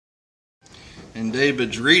In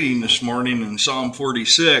David's reading this morning in Psalm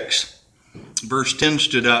 46, verse 10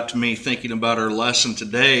 stood out to me thinking about our lesson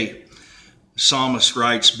today. The psalmist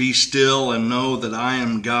writes, "Be still and know that I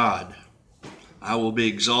am God. I will be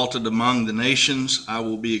exalted among the nations. I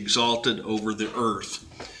will be exalted over the earth."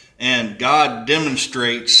 And God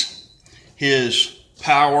demonstrates His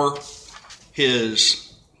power,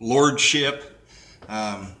 His lordship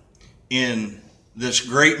in this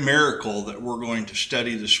great miracle that we're going to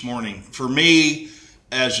study this morning. For me,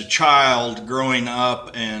 as a child growing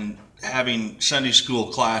up and having Sunday school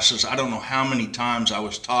classes, I don't know how many times I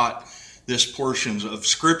was taught this portions of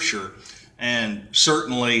Scripture. And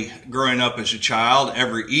certainly growing up as a child,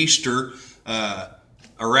 every Easter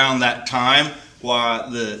around that time, while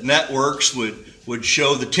the networks would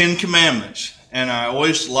show the Ten Commandments. And I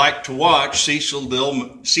always liked to watch Cecil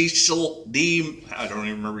D. I don't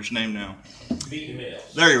even remember his name now.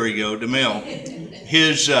 DeMille. There we go, DeMille.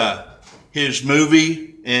 His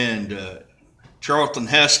movie, and Charlton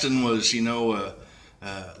Heston was, a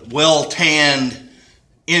well-tanned,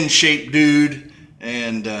 in-shape dude,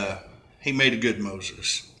 and he made a good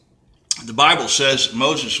Moses. The Bible says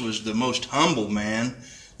Moses was the most humble man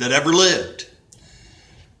that ever lived.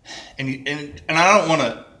 And I don't want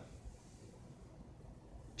to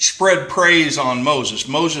spread praise on Moses.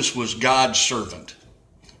 Moses was God's servant.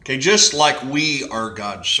 Okay, just like we are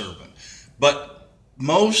God's servant. But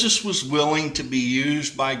Moses was willing to be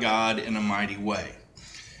used by God in a mighty way.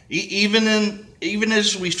 Even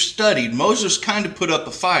as we've studied, Moses kind of put up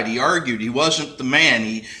a fight. He argued he wasn't the man.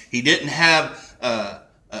 He didn't have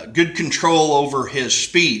good control over his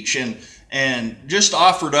speech and just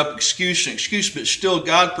offered up excuse, but still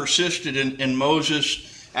God persisted, and Moses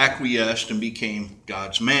acquiesced and became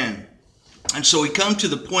God's man. And so we come to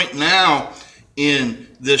the point now in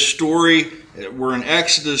this story. We're in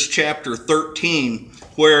Exodus chapter 13,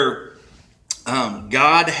 where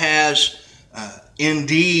God has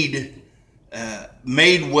indeed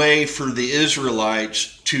made way for the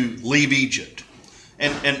Israelites to leave Egypt.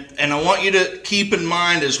 And I want you to keep in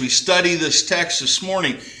mind as we study this text this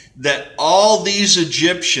morning that all these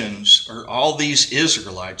Egyptians, or all these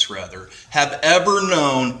Israelites rather, have ever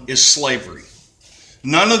known is slavery.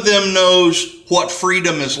 None of them knows what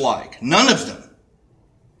freedom is like. None of them.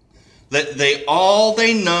 All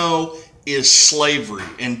they know is slavery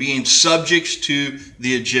and being subjects to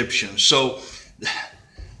the Egyptians. So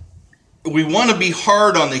we want to be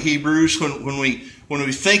hard on the Hebrews when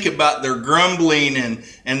we think about their grumbling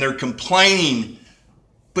and their complaining,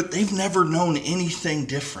 but they've never known anything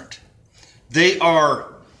different. They are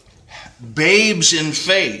babes in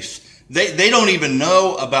faith. They don't even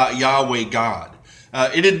know about Yahweh God.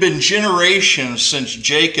 It had been generations since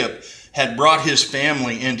Jacob had brought his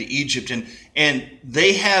family into Egypt, and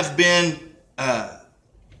they have been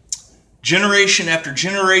generation after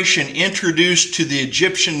generation introduced to the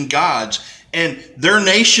Egyptian gods, and their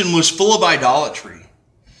nation was full of idolatry.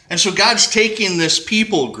 And so God's taking this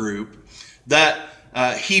people group that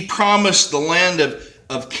He promised the land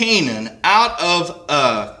of Canaan out of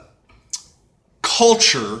a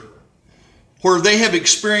culture where they have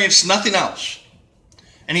experienced nothing else.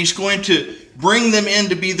 And He's going to bring them in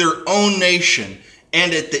to be their own nation.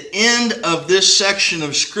 And at the end of this section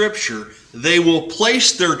of Scripture, they will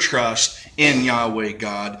place their trust in Yahweh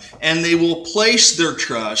God, and they will place their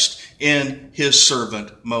trust in His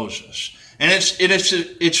servant Moses. And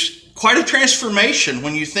it's quite a transformation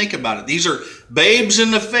when you think about it. These are babes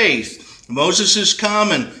in the faith. Moses has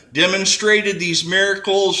come and demonstrated these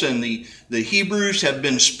miracles, and the Hebrews have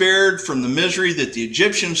been spared from the misery that the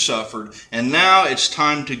Egyptians suffered, and now it's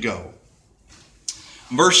time to go.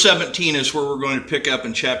 Verse 17 is where we're going to pick up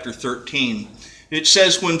in chapter 13. It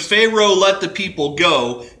says, "When Pharaoh let the people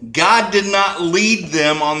go, God did not lead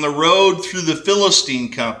them on the road through the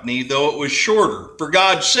Philistine company, though it was shorter. For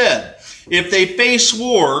God said, if they face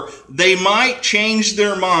war, they might change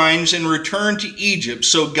their minds and return to Egypt.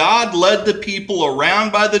 So God led the people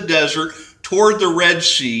around by the desert toward the Red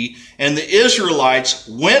Sea, and the Israelites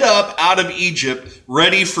went up out of Egypt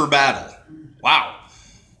ready for battle." Wow.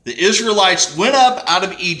 The Israelites went up out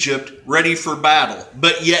of Egypt ready for battle,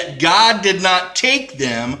 but yet God did not take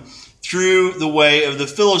them through the way of the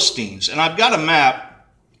Philistines. And I've got a map.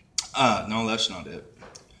 No, that's not it.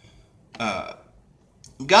 I've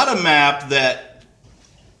got a map that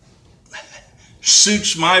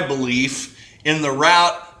suits my belief in the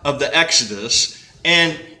route of the Exodus.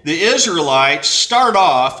 And the Israelites start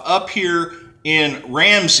off up here in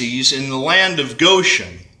Ramses in the land of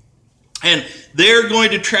Goshen. And they're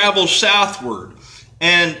going to travel southward.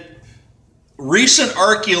 And recent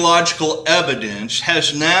archaeological evidence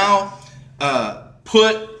has now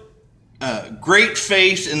put great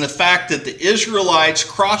faith in the fact that the Israelites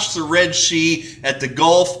crossed the Red Sea at the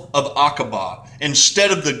Gulf of Aqaba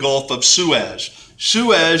instead of the Gulf of Suez.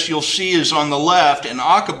 Suez, you'll see, is on the left, and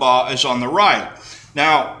Aqaba is on the right.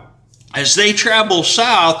 Now, as they travel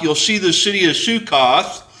south, you'll see the city of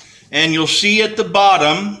Sukkoth, and you'll see at the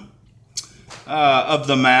bottom of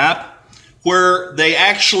the map where they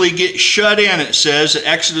actually get shut in, it says, at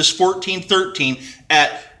Exodus 14:13,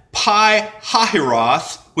 at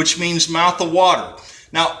Pi-hahiroth, which means mouth of water.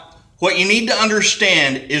 Now, what you need to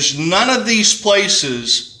understand is none of these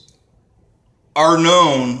places are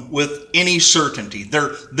known with any certainty.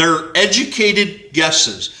 They're educated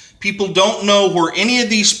guesses. People don't know where any of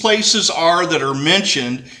these places are that are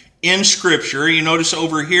mentioned in Scripture. You notice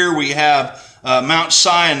over here we have Mount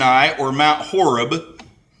Sinai or Mount Horeb.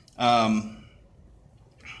 I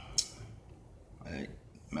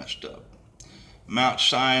messed up. Mount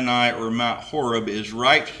Sinai or Mount Horeb is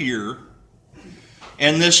right here.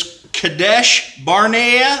 And this Kadesh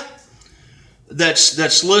Barnea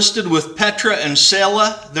that's listed with Petra and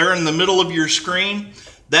Selah there in the middle of your screen,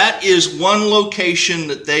 that is one location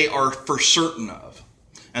that they are for certain of.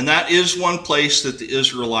 And that is one place that the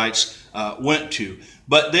Israelites went to.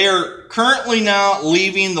 But they are currently now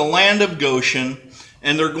leaving the land of Goshen,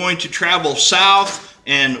 and they're going to travel south,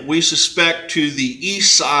 and we suspect to the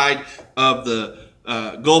east side of the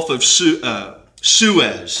Gulf of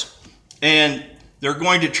Suez. And they're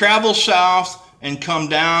going to travel south and come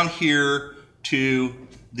down here to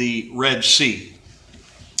the Red Sea.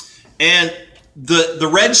 And the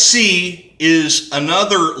Red Sea is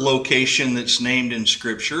another location that's named in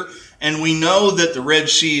Scripture. And we know that the Red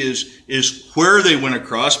Sea is where they went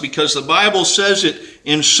across because the Bible says it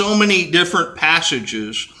in so many different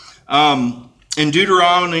passages. In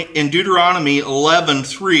Deuteronomy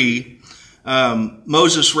 11:3,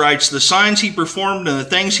 Moses writes, "The signs he performed and the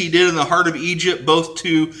things he did in the heart of Egypt, both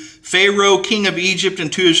to Pharaoh, king of Egypt,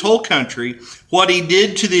 and to his whole country, what he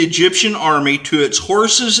did to the Egyptian army, to its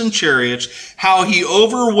horses and chariots, how he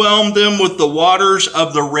overwhelmed them with the waters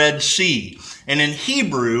of the Red Sea." And in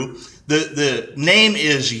Hebrew, the name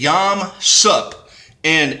is Yam Sup,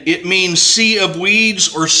 and it means sea of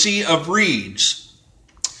weeds or sea of reeds.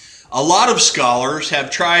 A lot of scholars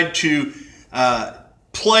have tried to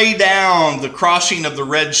play down the crossing of the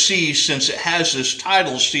Red Sea, since it has this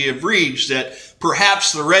title, Sea of Reeds, that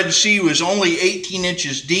perhaps the Red Sea was only 18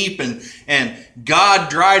 inches deep and God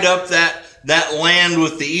dried up that land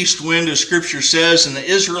with the east wind, as Scripture says, and the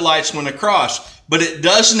Israelites went across. But it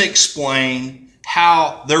doesn't explain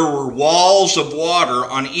how there were walls of water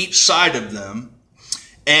on each side of them,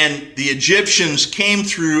 and the Egyptians came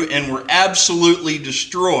through and were absolutely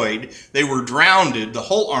destroyed. They were drowned, the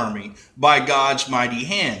whole army, by God's mighty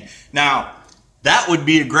hand. Now, that would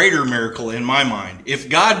be a greater miracle in my mind. If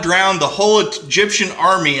God drowned the whole Egyptian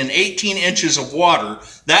army in 18 inches of water,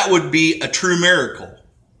 that would be a true miracle.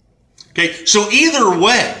 Okay, so either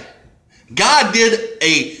way, God did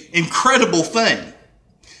an incredible thing.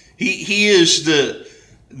 He is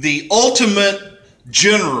the ultimate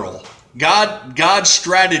general. God's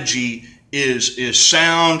strategy is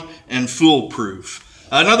sound and foolproof.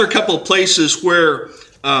 Another couple of places where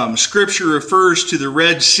Scripture refers to the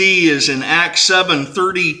Red Sea is in Acts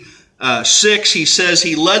 7:36. He says,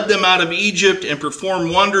 "He led them out of Egypt and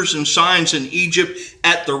performed wonders and signs in Egypt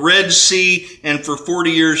at the Red Sea and for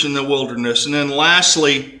 40 years in the wilderness." And then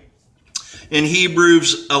lastly, in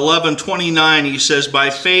Hebrews 11:29, he says, "By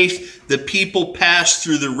faith the people passed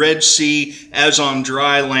through the Red Sea as on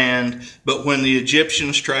dry land, but when the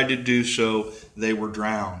Egyptians tried to do so, they were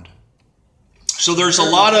drowned." So there's a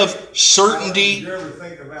lot of certainty. Did you ever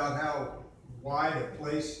think about how wide a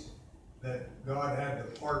place that God had to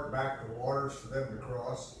part back the waters for them to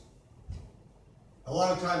cross? A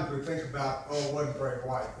lot of times we think about, oh, it wasn't very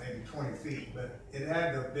wide, maybe 20 feet, but it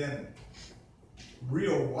had to have been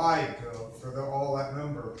real wide for all that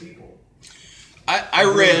number of people. I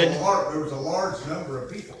read... There was a large number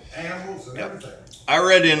of people, animals and everything. I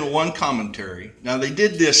read in one commentary, now they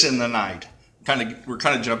did this in the night. We're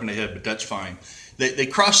kind of jumping ahead, but that's fine. They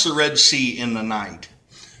crossed the Red Sea in the night.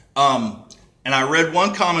 And I read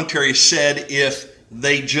one commentary said if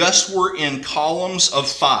they just were in columns of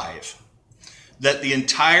 5, that the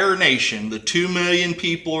entire nation, the 2 million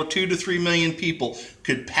people or 2 to 3 million people,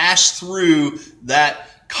 could pass through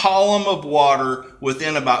that column of water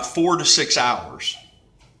within about 4 to 6 hours.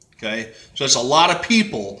 Okay, so it's a lot of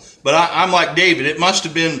people, but I'm like David. It must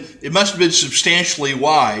have been substantially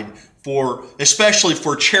wide, especially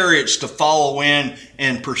for chariots to follow in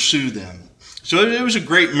and pursue them. So it was a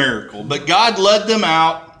great miracle. But God led them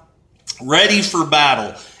out ready for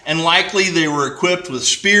battle. and likely they were equipped with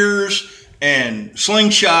spears and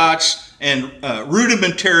slingshots and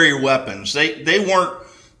rudimentary weapons. They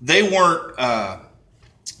weren't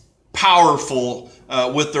powerful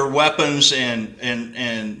with their weapons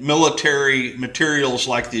and military materials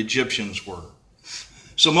like the Egyptians were.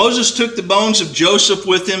 So Moses took the bones of Joseph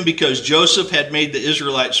with him because Joseph had made the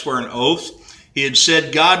Israelites swear an oath. He had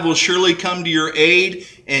said, God will surely come to your aid,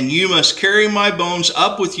 and you must carry my bones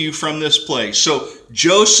up with you from this place. So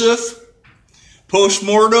Joseph,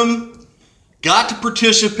 post-mortem, got to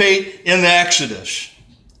participate in the Exodus.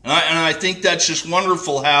 And I think that's just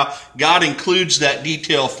wonderful how God includes that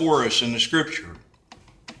detail for us in the Scripture.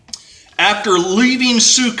 After leaving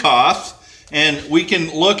Sukkoth, and we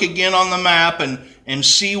can look again on the map and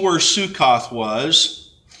see where Sukkoth was.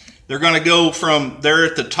 They're going to go from there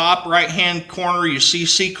at the top right-hand corner. You see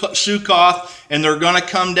Sukkoth, and they're going to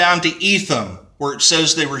come down to Etham, where it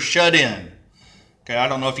says they were shut in. Okay, I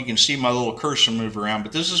don't know if you can see my little cursor move around,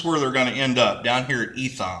 but this is where they're going to end up, down here at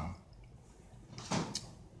Etham.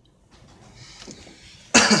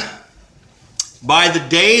 By the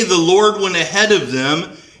day, the Lord went ahead of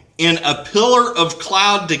them in a pillar of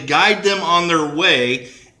cloud to guide them on their way,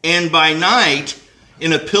 and by night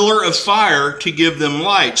in a pillar of fire to give them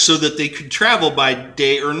light, so that they could travel by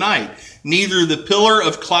day or night. Neither the pillar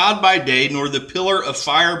of cloud by day nor the pillar of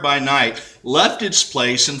fire by night left its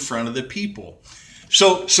place in front of the people.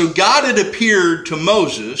 So God had appeared to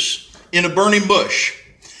Moses in a burning bush.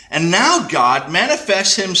 And now God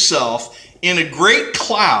manifests himself in a great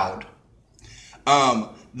cloud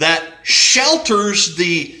that shelters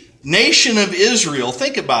the nation of Israel.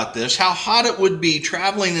 Think about this, how hot it would be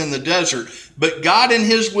traveling in the desert. But God in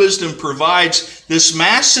his wisdom provides this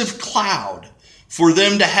massive cloud for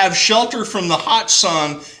them to have shelter from the hot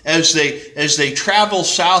sun as they travel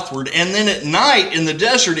southward. And then at night in the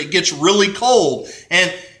desert, it gets really cold.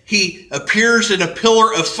 And he appears in a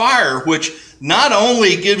pillar of fire, which not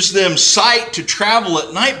only gives them sight to travel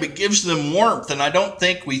at night, but gives them warmth. And I don't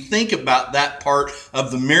think we think about that part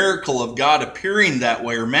of the miracle of God appearing that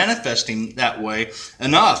way or manifesting that way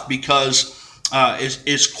enough, because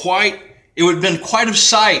it would have been quite a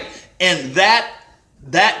sight. And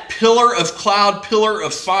that pillar of cloud, pillar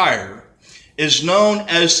of fire, is known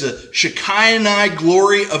as the Shekinah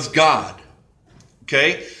glory of God.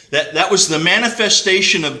 Okay? That was the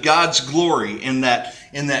manifestation of God's glory in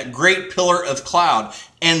that great pillar of cloud.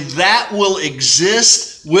 And that will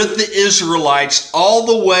exist with the Israelites all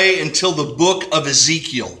the way until the book of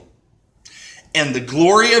Ezekiel. And the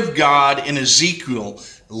glory of God in Ezekiel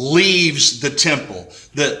leaves the temple.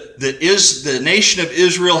 The nation of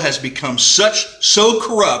Israel has become so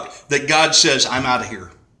corrupt that God says, I'm out of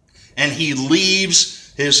here. And he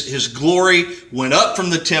leaves, his glory went up from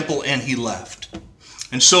the temple and he left.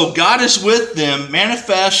 And so God is with them,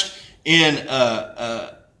 manifest in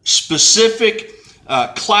a specific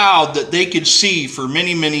cloud that they could see for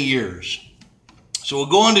many, many years. So we'll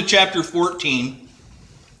go on to chapter 14.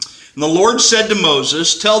 And the Lord said to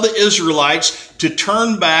Moses, tell the Israelites to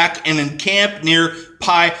turn back and encamp near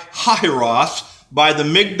Pi-hahiroth by the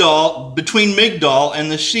Migdal, between Migdal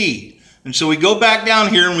and the sea. And so we go back down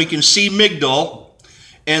here and we can see Migdal.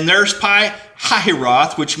 And there's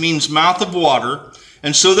Pi-hahiroth, which means mouth of water.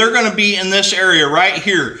 And so they're going to be in this area right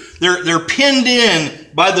here. They're pinned in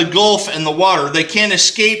by the Gulf and the water. They can't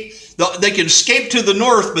escape. They can escape to the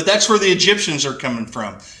north, but that's where the Egyptians are coming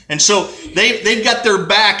from. And so they've got their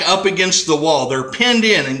back up against the wall. They're pinned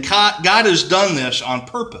in, and God has done this on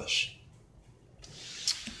purpose.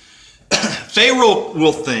 Pharaoh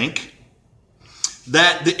will think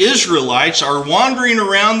that the Israelites are wandering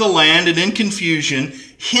around the land and in confusion,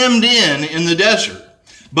 hemmed in the desert.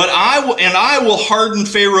 But I will harden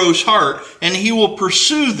Pharaoh's heart, and he will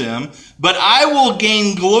pursue them. But I will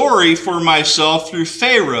gain glory for myself through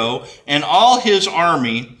Pharaoh and all his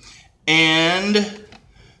army, and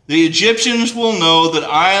the Egyptians will know that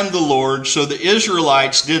I am the Lord. So the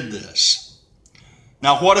Israelites did this.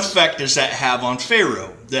 Now, what effect does that have on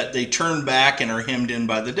Pharaoh, that they turn back and are hemmed in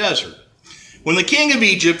by the desert? When the king of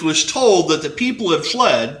Egypt was told that the people had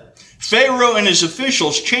fled, Pharaoh and his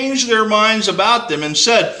officials changed their minds about them and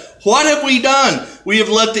said, what have we done? We have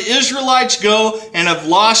let the Israelites go and have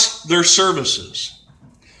lost their services.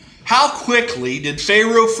 How quickly did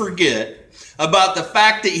Pharaoh forget about the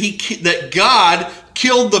fact that God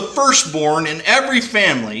killed the firstborn in every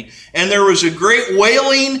family, and there was a great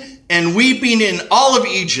wailing and weeping in all of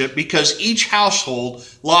Egypt because each household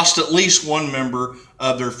lost at least one member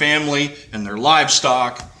of their family and their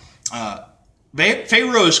livestock.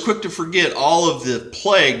 Pharaoh is quick to forget all of the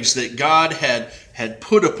plagues that God had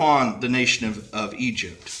put upon the nation of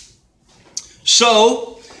Egypt.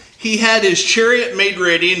 So he had his chariot made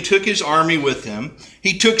ready and took his army with him.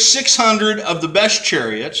 He took 600 of the best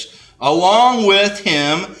chariots. Along with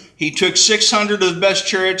him, he took 600 of the best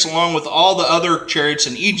chariots along with all the other chariots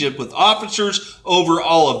in Egypt, with officers over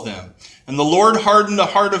all of them. And the Lord hardened the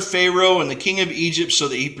heart of Pharaoh and the king of Egypt so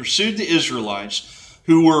that he pursued the Israelites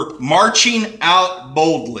who were marching out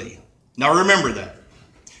boldly. Now remember that.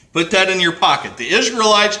 Put that in your pocket. The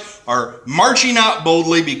Israelites are marching out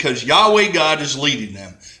boldly because Yahweh God is leading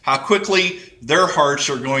them. How quickly their hearts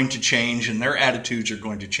are going to change and their attitudes are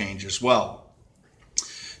going to change as well.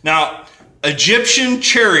 Now, Egyptian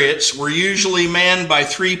chariots were usually manned by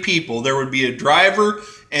 3 people. There would be a driver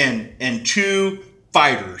and 2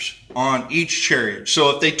 fighters on each chariot. So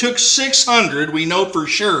if they took 600, we know for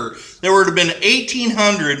sure there would have been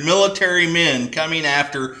 1,800 military men coming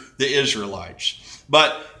after the Israelites.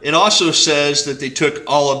 But it also says that they took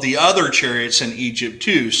all of the other chariots in Egypt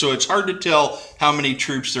too. So it's hard to tell how many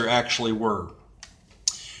troops there actually were.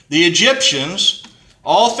 The Egyptians,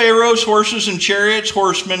 all Pharaoh's horses and chariots,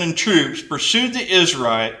 horsemen and troops, pursued the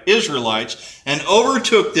Israelites and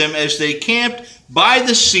overtook them as they camped by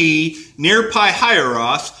the sea near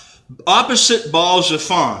Pi-hahiroth, opposite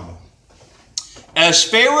Baal-zephon. As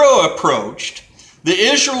Pharaoh approached, the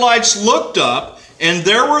Israelites looked up, and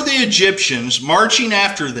there were the Egyptians marching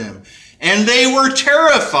after them. And they were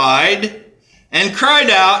terrified and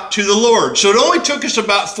cried out to the Lord. So it only took us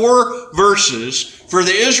about 4 verses for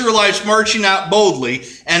the Israelites marching out boldly,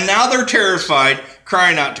 and now they're terrified,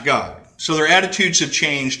 crying out to God. So their attitudes have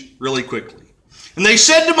changed really quickly. And they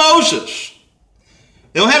said to Moses,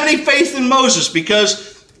 they don't have any faith in Moses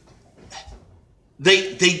because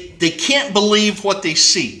they can't believe what they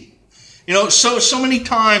see. You know, so many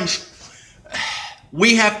times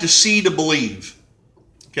we have to see to believe,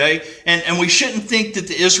 okay? And we shouldn't think that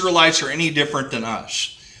the Israelites are any different than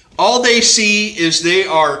us. All they see is they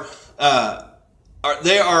are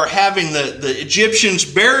having the Egyptians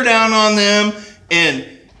bear down on them, and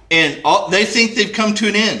they think they've come to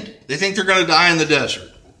an end. They think they're going to die in the desert.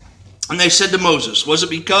 And they said to Moses, was it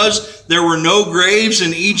because there were no graves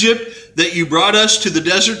in Egypt that you brought us to the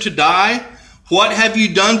desert to die? What have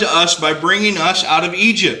you done to us by bringing us out of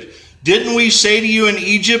Egypt? Didn't we say to you in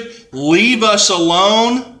Egypt, leave us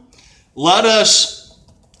alone, let us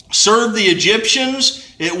serve the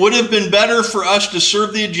Egyptians? It would have been better for us to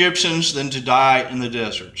serve the Egyptians than to die in the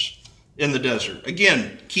desert.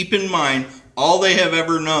 Again, keep in mind, all they have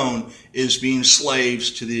ever known is being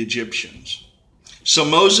slaves to the Egyptians. So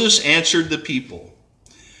Moses answered the people,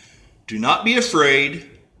 do not be afraid,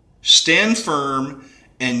 stand firm,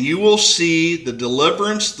 and you will see the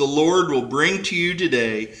deliverance the Lord will bring to you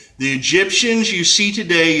today. The Egyptians you see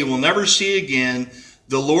today, you will never see again.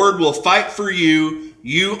 The Lord will fight for you.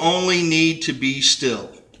 You only need to be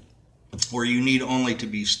still. Or you need only to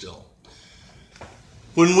be still.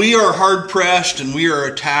 When we are hard pressed and we are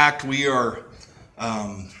attacked, we are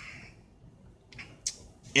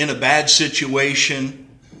in a bad situation,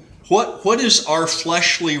 what is our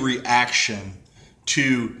fleshly reaction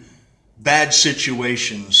to bad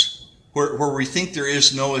situations where we think there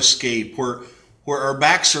is no escape, where our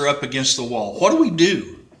backs are up against the wall? What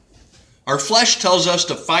do? Our flesh tells us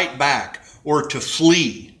to fight back or to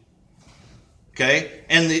flee. Okay?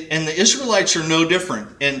 And the Israelites are no different.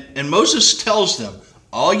 And Moses tells them,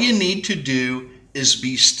 all you need to do is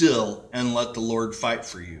be still and let the Lord fight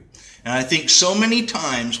for you. And I think so many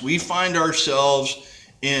times we find ourselves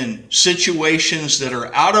in situations that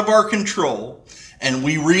are out of our control, and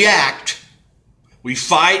we react, we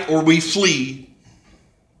fight or we flee,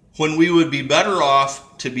 when we would be better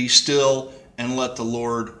off to be still and let the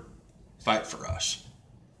Lord fight for us.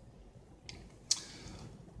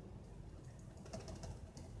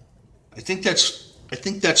 I think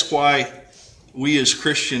that's why we as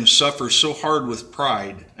Christians suffer so hard with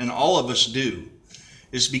pride, and all of us do,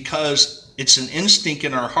 is because it's an instinct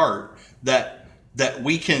in our heart that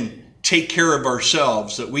we can take care of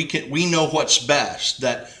ourselves, that we know what's best,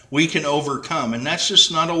 that we can overcome. And that's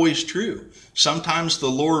just not always true. Sometimes the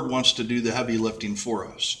Lord wants to do the heavy lifting for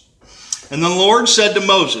us. And the Lord said to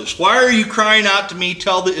Moses, why are you crying out to me?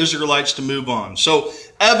 Tell the Israelites to move on. So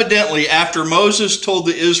evidently, after Moses told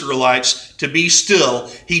the Israelites to be still,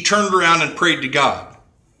 he turned around and prayed to God.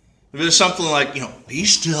 If it's something like, be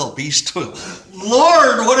still, be still.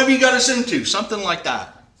 Lord, what have you got us into? Something like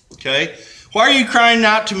that. Okay? Why are you crying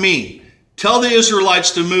out to me? Tell the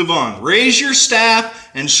Israelites to move on. Raise your staff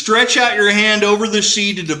and stretch out your hand over the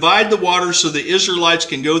sea to divide the water so the Israelites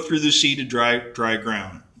can go through the sea to dry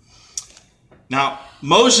ground. Now,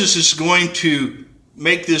 Moses is going to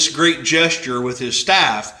make this great gesture with his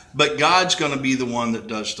staff, but God's going to be the one that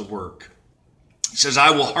does the work. He says,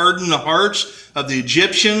 I will harden the hearts of the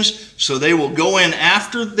Egyptians, so they will go in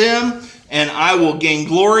after them, and I will gain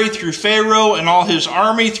glory through Pharaoh and all his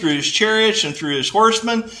army, through his chariots and through his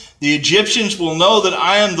horsemen. The Egyptians will know that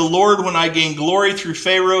I am the Lord when I gain glory through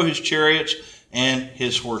Pharaoh, his chariots, and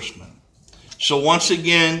his horsemen. So once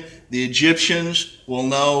again, the Egyptians will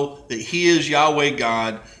know that he is Yahweh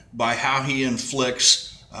God by how he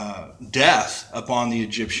inflicts death upon the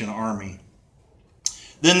Egyptian army.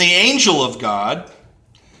 Then the angel of God,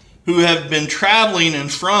 who had been traveling in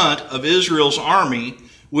front of Israel's army,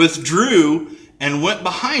 withdrew and went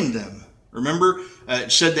behind them. Remember,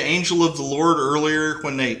 it said the angel of the Lord earlier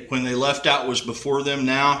when they left out was before them.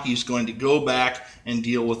 Now he's going to go back and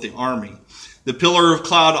deal with the army. The pillar of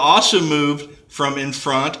cloud also moved from in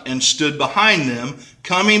front and stood behind them,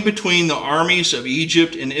 coming between the armies of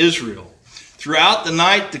Egypt and Israel. Throughout the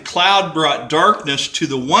night, the cloud brought darkness to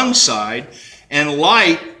the one side and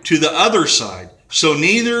light to the other side. So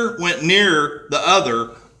neither went near the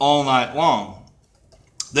other all night long.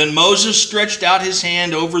 Then Moses stretched out his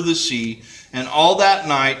hand over the sea, and all that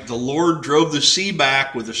night the Lord drove the sea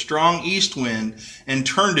back with a strong east wind and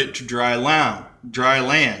turned it to dry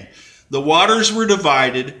land. The waters were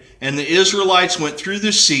divided, and the Israelites went through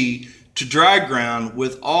the sea to dry ground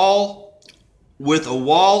with a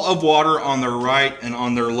wall of water on their right and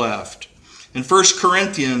on their left. In 1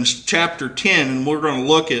 Corinthians chapter 10, and we're going to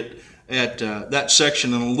look at that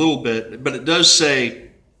section in a little bit, but it does say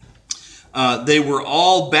they were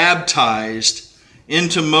all baptized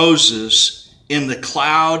into Moses in the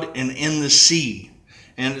cloud and in the sea.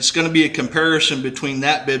 And it's going to be a comparison between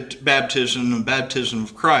that baptism and baptism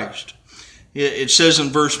of Christ. It says in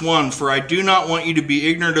verse 1, For I do not want you to be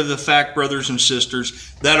ignorant of the fact, brothers and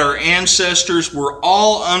sisters, that our ancestors were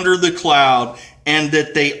all under the cloud and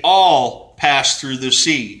that they all passed through the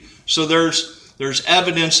sea. So there's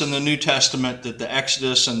evidence in the New Testament that the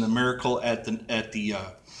Exodus and the miracle at the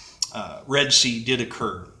Red Sea did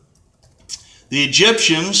occur. The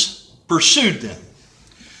Egyptians pursued them,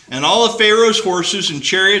 and all of Pharaoh's horses and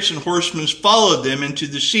chariots and horsemen followed them into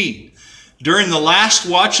the sea. During the last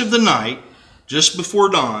watch of the night, just before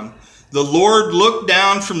dawn, the Lord looked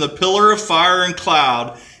down from the pillar of fire and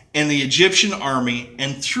cloud and the Egyptian army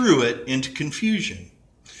and threw it into confusion.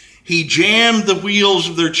 He jammed the wheels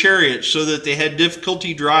of their chariots so that they had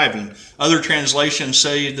difficulty driving. Other translations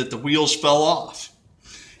say that the wheels fell off.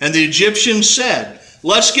 And the Egyptians said,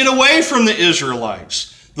 Let's get away from the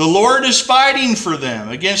Israelites. The Lord is fighting for them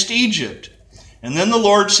against Egypt. And then the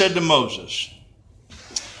Lord said to Moses,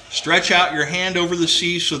 Stretch out your hand over the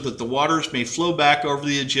sea so that the waters may flow back over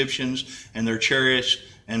the Egyptians and their chariots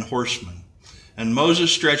and horsemen. And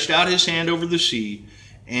Moses stretched out his hand over the sea,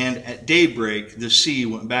 and at daybreak the sea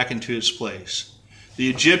went back into its place. The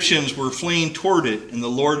Egyptians were fleeing toward it, and the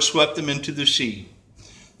Lord swept them into the sea.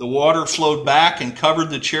 The water flowed back and covered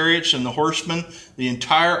the chariots and the horsemen, the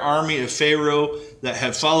entire army of Pharaoh that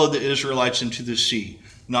had followed the Israelites into the sea.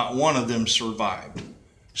 Not one of them survived.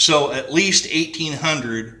 So at least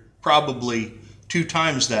 1,800, probably 2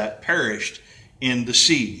 times that, perished in the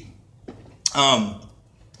sea. The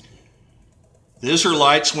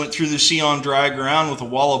Israelites went through the sea on dry ground with a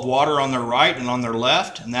wall of water on their right and on their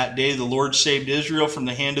left. And that day the Lord saved Israel from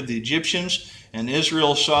the hand of the Egyptians. And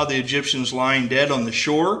Israel saw the Egyptians lying dead on the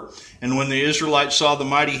shore. And when the Israelites saw the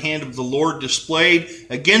mighty hand of the Lord displayed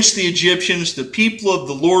against the Egyptians, the people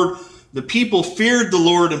feared the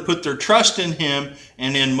Lord and put their trust in him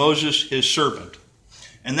and in Moses his servant.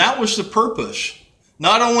 And that was the purpose,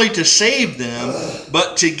 not only to save them,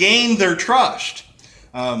 but to gain their trust.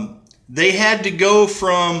 They had to go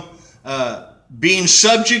from being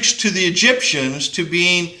subjects to the Egyptians to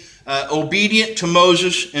being obedient to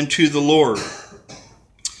Moses and to the Lord.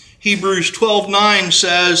 Hebrews 12:9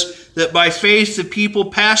 says that by faith the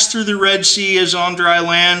people passed through the Red Sea as on dry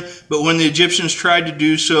land, but when the Egyptians tried to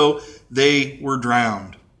do so, they were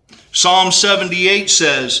drowned. Psalm 78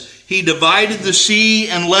 says, He divided the sea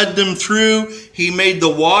and led them through. He made the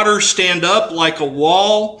water stand up like a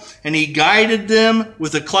wall, and he guided them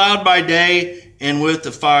with a cloud by day and with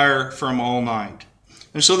the fire from all night.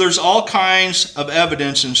 And so there's all kinds of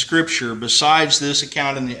evidence in Scripture besides this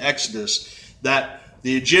account in the Exodus that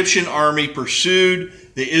the Egyptian army pursued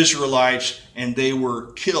the Israelites and they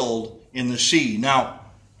were killed in the sea. Now,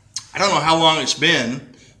 I don't know how long it's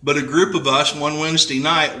been, but a group of us, one Wednesday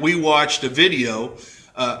night, we watched a video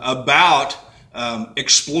about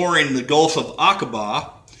exploring the Gulf of Aqaba,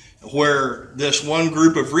 where this one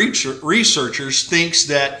group of researchers thinks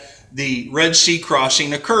that the Red Sea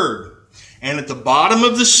crossing occurred. And at the bottom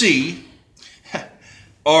of the sea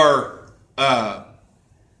are, what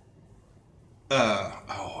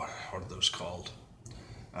are those called?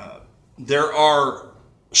 there are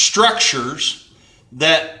structures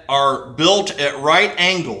that are built at right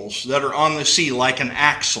angles that are on the sea, like an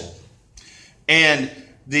axle. And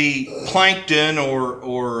the plankton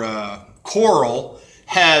or coral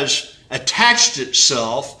has attached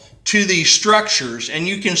itself to these structures, and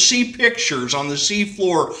you can see pictures on the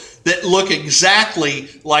seafloor that look exactly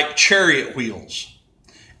like chariot wheels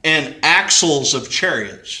and axles of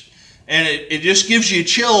chariots. And it just gives you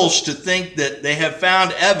chills to think that they have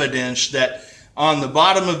found evidence that on the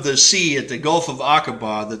bottom of the sea at the Gulf of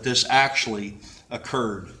Aqaba that this actually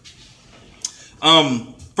occurred.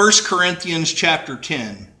 1 Corinthians chapter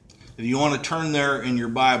 10. If you want to turn there in your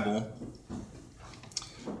Bible,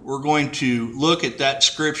 we're going to look at that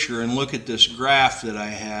scripture and look at this graph that I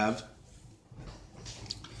have.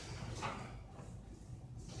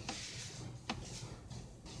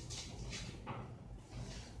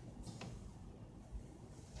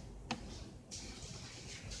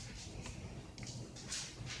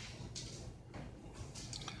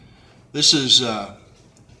 This is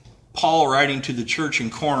Paul writing to the church in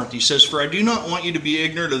Corinth. He says, "For I do not want you to be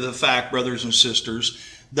ignorant of the fact, brothers and sisters,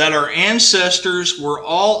 that our ancestors were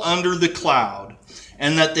all under the cloud,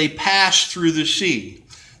 and that they passed through the sea.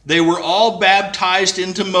 They were all baptized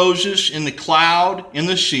into Moses in the cloud, in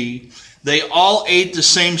the sea. They all ate the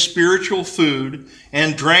same spiritual food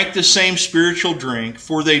and drank the same spiritual drink,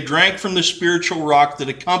 for they drank from the spiritual rock that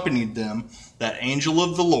accompanied them, that angel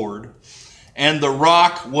of the Lord. And the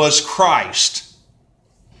rock was Christ."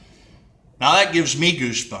 Now that gives me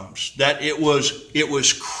goosebumps, that it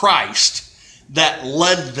was Christ that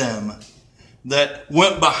led them, that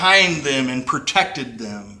went behind them and protected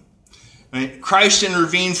them. I mean, Christ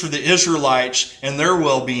intervened for the Israelites and their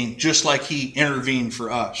well-being just like he intervened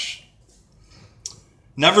for us.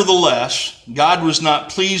 Nevertheless, God was not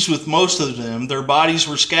pleased with most of them. Their bodies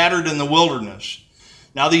were scattered in the wilderness.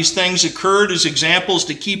 Now these things occurred as examples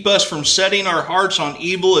to keep us from setting our hearts on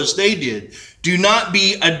evil as they did. Do not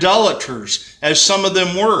be idolaters, as some of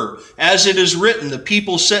them were. As it is written, the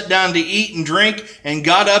people sat down to eat and drink and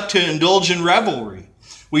got up to indulge in revelry.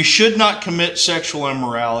 We should not commit sexual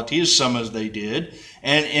immorality, as some as they did.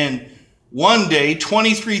 And in one day,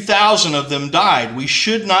 23,000 of them died. We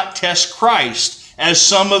should not test Christ, as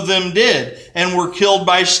some of them did, and were killed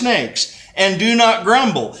by snakes. And do not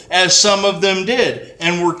grumble, as some of them did,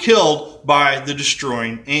 and were killed by the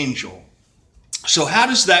destroying angel. So how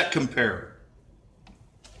does that compare?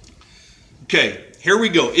 Okay, here we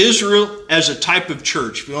go. Israel as a type of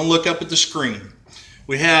church. If you want to look up at the screen,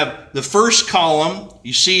 we have the first column.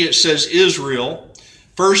 You see it says Israel.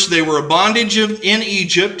 First, they were a bondage in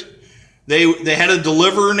Egypt. They had a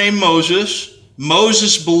deliverer named Moses.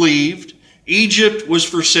 Moses believed. Egypt was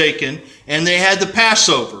forsaken. And they had the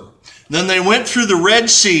Passover. Then they went through the Red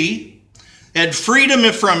Sea, had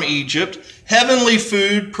freedom from Egypt, heavenly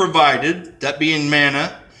food provided, that being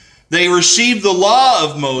manna. They received the law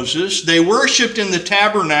of Moses. They worshiped in the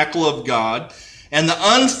tabernacle of God. And the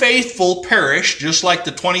unfaithful perished, just like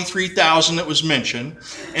the 23,000 that was mentioned.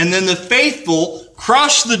 And then the faithful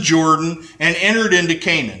crossed the Jordan and entered into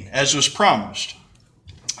Canaan, as was promised.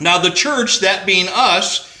 Now the church, that being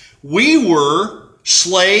us, we were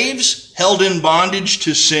slaves held in bondage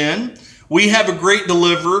to sin. We have a great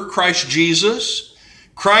deliverer, Christ Jesus.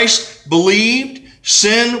 Christ believed,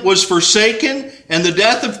 sin was forsaken, and the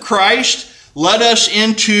death of Christ led us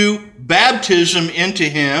into baptism into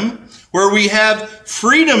him, where we have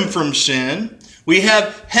freedom from sin. We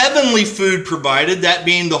have heavenly food provided, that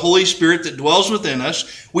being the Holy Spirit that dwells within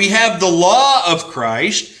us. We have the law of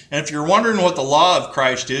Christ. And if you're wondering what the law of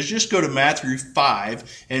Christ is, just go to Matthew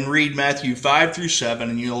 5 and read Matthew 5 through 7,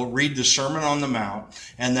 and you'll read the Sermon on the Mount.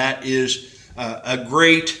 And that is a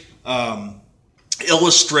great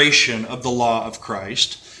illustration of the law of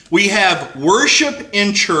Christ. We have worship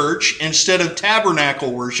in church instead of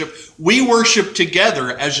tabernacle worship. We worship together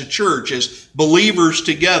as a church, as believers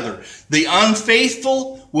together. The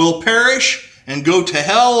unfaithful will perish and go to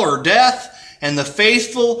hell or death, and the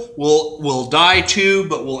faithful will die too,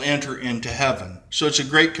 but will enter into heaven. So it's a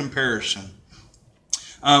great comparison.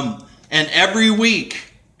 And every week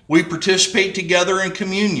we participate together in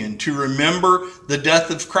communion to remember the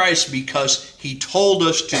death of Christ, because he told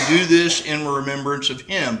us to do this in remembrance of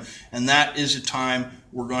him. And that is a time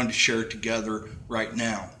we're going to share together right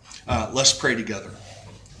now. Let's pray together.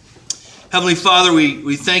 Heavenly Father,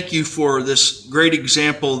 we thank you for this great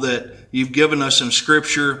example that you've given us in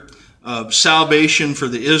Scripture of salvation for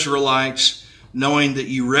the Israelites, knowing that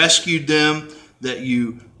you rescued them, that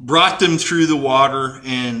you brought them through the water,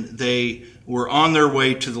 and they were on their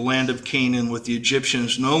way to the land of Canaan with the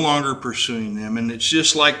Egyptians no longer pursuing them. And it's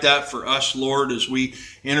just like that for us, Lord, as we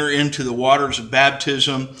enter into the waters of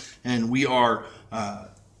baptism and we are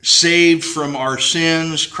saved from our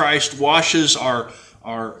sins. Christ washes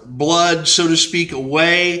our blood, so to speak,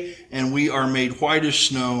 away, and we are made white as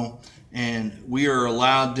snow, and we are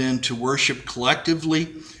allowed then to worship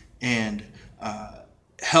collectively and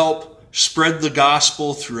help spread the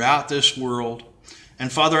gospel throughout this world.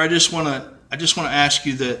 And Father, I just want to ask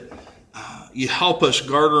you that you help us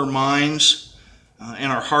guard our minds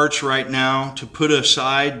and our hearts right now to put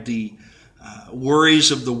aside the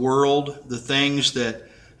worries of the world, the things that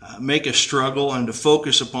make us struggle, and to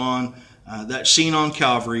focus upon that scene on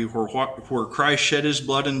Calvary where Christ shed his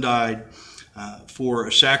blood and died for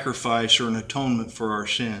a sacrifice or an atonement for our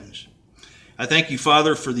sins. I thank you,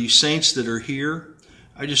 Father, for these saints that are here.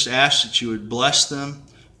 I just ask that you would bless them,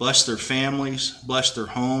 bless their families, bless their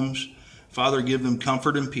homes. Father, give them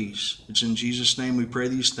comfort and peace. It's in Jesus' name we pray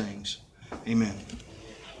these things. Amen.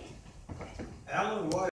 Alan,